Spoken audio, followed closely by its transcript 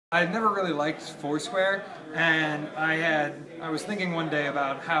I never really liked Foursquare, and I was thinking one day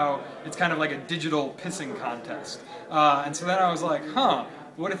about how it's kind of like a digital pissing contest. And so then I was like,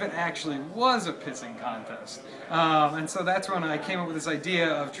 what if it actually was a pissing contest? And so that's when I came up with this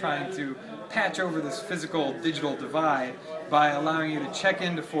idea of trying to patch over this physical-digital divide by allowing you to check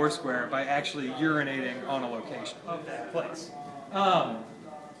into Foursquare by actually urinating on a location of that place.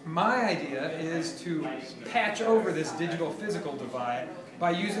 My idea is to patch over this digital-physical divide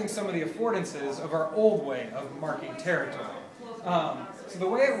by using some of the affordances of our old way of marking territory. So the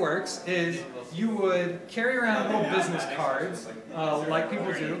way it works is you would carry around little business cards, like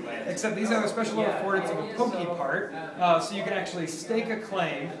people do, except these have a special little affordance of a pokey part, so you can actually stake a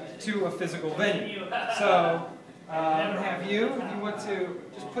claim to a physical venue. So I'm going to have you, if you want to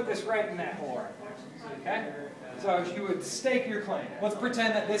just put this right in that hole. Okay? So you would stake your claim. Let's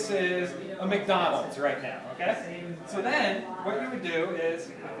pretend that this is a McDonald's right now, okay? So then, what you would do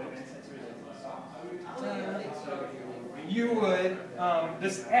is, you would,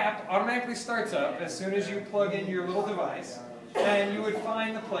 this app automatically starts up as soon as you plug in your little device, and you would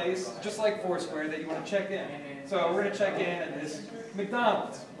find the place, just like Foursquare, that you want to check in. So we're going to check in at this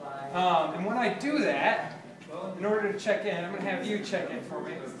McDonald's. And when I do that, in order to check in, I'm going to have you check in for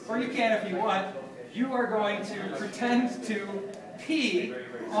me. Or you can if you want. You are going to pretend to pee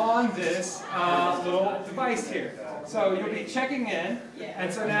on this little device here. So you'll be checking in, and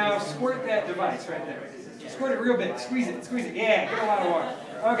so now squirt that device right there. Squirt it real big. Squeeze it. Squeeze it. Yeah, get a lot of water.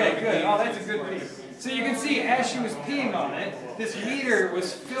 Okay, good. Oh, that's a good pee. So you can see as she was peeing on it, this meter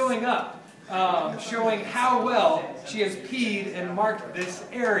was filling up, showing how well she has peed and marked this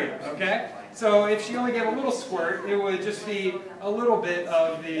area, okay? So if she only gave a little squirt, it would just be a little bit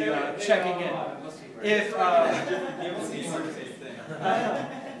of the checking in. If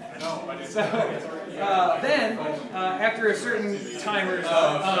then after a certain timer is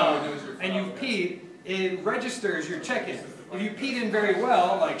up, and you've peed, it registers your check-in. If you peed in very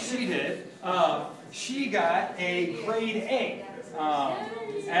well, like she did, she got a grade A,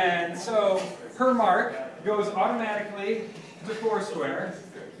 and so her mark goes automatically to Foursquare.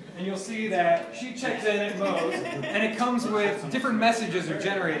 And you'll see that she checked in at Moe's, and it comes with different messages are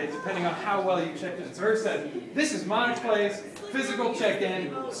generated depending on how well you checked in. So hers says, this is my place, physical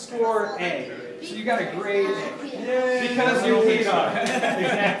check-in, score A. So you got a grade A. Because you peed on it.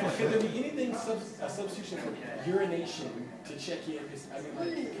 Exactly. Could there be anything, a substitution for urination to check in?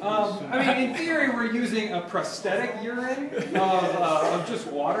 I mean, in theory, we're using a prosthetic urine of just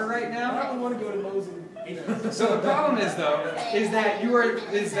water right now. I don't want to go to Moe's and so the problem is, though, is that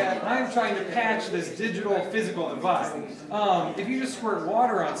I'm trying to patch this digital-physical divide. If you just squirt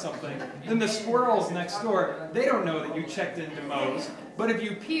water on something, then the squirrels next door, they don't know that you checked into Moe's. But if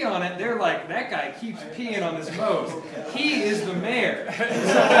you pee on it, they're like, that guy keeps peeing on this Moe's. He is the mayor.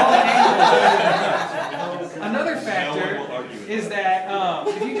 So all angles. Another factor is that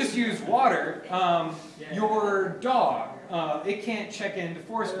if you just use water, your dog, it can't check into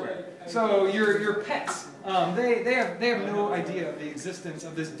Foursquare. So your pets, they have no idea of the existence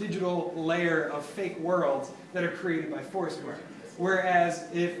of this digital layer of fake worlds that are created by Foursquare. Whereas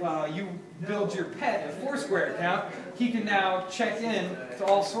if you build your pet a Foursquare account, he can now check in to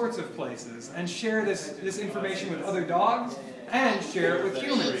all sorts of places and share this information with other dogs and share it with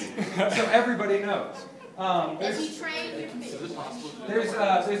humans, so everybody knows. There's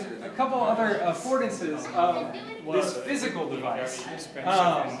a couple other affordances of this physical device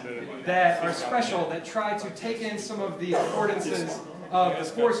that are special that try to take in some of the affordances of the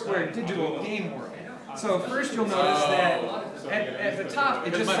Foursquare digital game world. So first you'll notice that at the top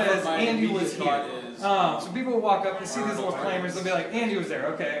it just says Andy was here. So people will walk up and see these little claimers, they'll be like, Andy was there,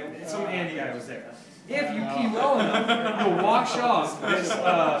 okay, some Andy guy was there. If you pee well enough, you'll wash off this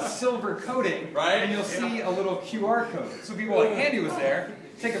silver coating, and you'll see a little QR code. So people are like, Andy was there,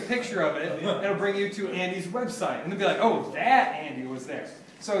 take a picture of it, and it'll bring you to Andy's website. And they'll be like, oh, that Andy was there.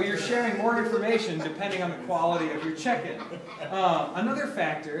 So you're sharing more information depending on the quality of your check-in. Another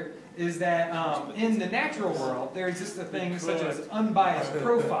factor is that in the natural world, there exists a thing such as unbiased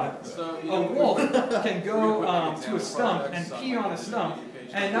profiles. A wolf can go to a stump and pee on a stump,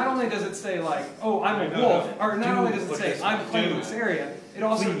 and not only does it say like, oh, I'm a wolf, or not only does it say I'm claiming this area, it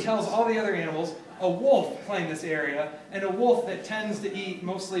also tells all the other animals, a wolf claimed this area, and a wolf that tends to eat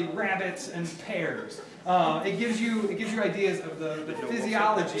mostly rabbits and pears. It gives you ideas of the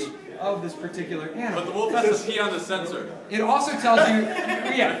physiology of this particular animal. But the wolf has to pee on the sensor. It also tells you,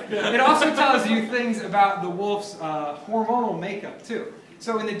 it also tells you things about the wolf's hormonal makeup too.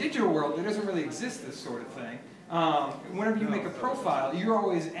 So in the digital world, there doesn't really exist this sort of thing. Whenever you make a profile, you're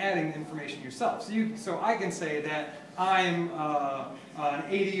always adding the information yourself. So I can say that I'm an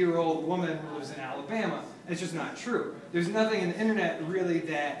 80-year-old woman who lives in Alabama. It's just not true. There's nothing in the internet really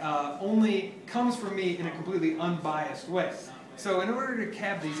that only comes from me in a completely unbiased way. So in order to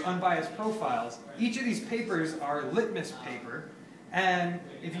have these unbiased profiles, each of these papers are litmus paper, and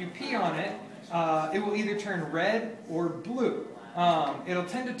if you pee on it, it will either turn red or blue. It'll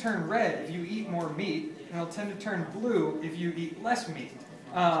tend to turn red if you eat more meat, and it'll tend to turn blue if you eat less meat.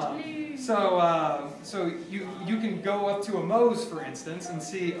 So you can go up to a Moe's, for instance, and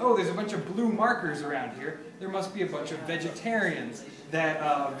see, oh, there's a bunch of blue markers around here. There must be a bunch of vegetarians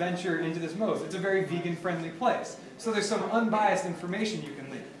that venture into this Moe's. It's a very vegan-friendly place. So there's some unbiased information you can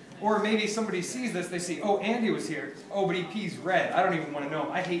leave. Or maybe somebody sees this, they see, oh, Andy was here. Oh, but he pees red. I don't even want to know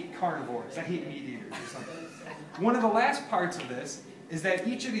him. I hate carnivores. I hate meat eaters or something. One of the last parts of this is that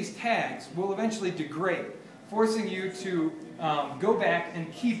each of these tags will eventually degrade, forcing you to go back and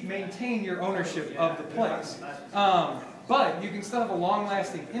maintain your ownership of the place. But you can still have a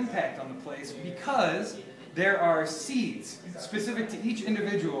long-lasting impact on the place because there are seeds specific to each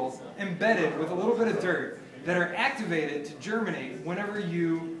individual embedded with a little bit of dirt that are activated to germinate whenever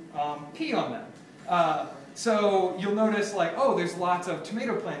you pee on them. So you'll notice, like, oh, there's lots of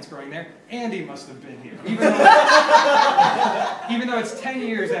tomato plants growing there. Andy must have been here, even though it's 10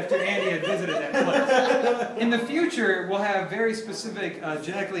 years after Andy had visited that place. In the future, we'll have very specific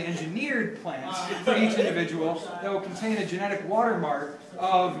genetically engineered plants for each individual that will contain a genetic watermark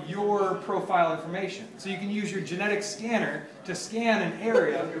of your profile information. So you can use your genetic scanner to scan an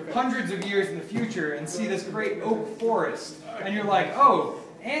area hundreds of years in the future and see this great oak forest. And you're like, oh,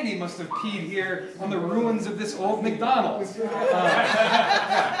 Andy must have peed here on the ruins of this old McDonald's. This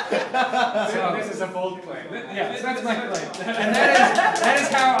is a bold claim. Yeah, so that's my claim. And that is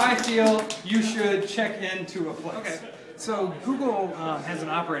how I feel you should check into a place. Okay. So Google has an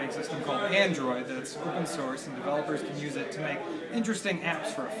operating system called Android that's open source, and developers can use it to make interesting apps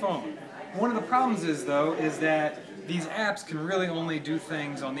for a phone. One of the problems is that these apps can really only do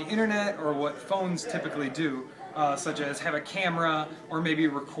things on the internet or what phones typically do, such as have a camera or maybe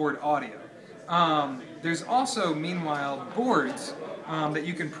record audio. There's also, meanwhile, boards that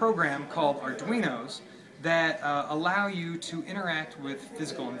you can program called Arduinos that allow you to interact with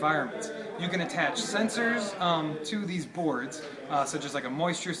physical environments. You can attach sensors to these boards, such as like a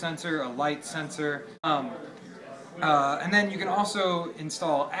moisture sensor, a light sensor, and then you can also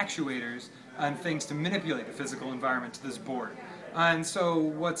install actuators and things to manipulate the physical environment to this board. And so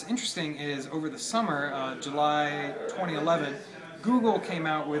what's interesting is over the summer, July 2011, Google came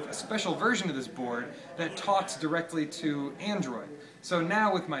out with a special version of this board that talks directly to Android. So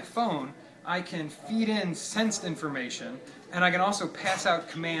now with my phone, I can feed in sensed information, and I can also pass out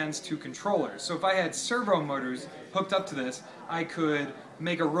commands to controllers. So if I had servo motors hooked up to this, I could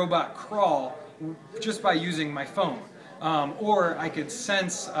make a robot crawl just by using my phone. Or I could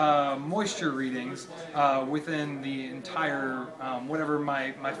sense moisture readings within the entire, whatever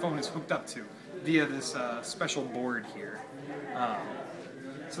my phone is hooked up to, via this special board here.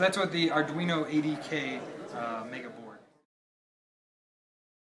 So that's what the Arduino ADK Mega Board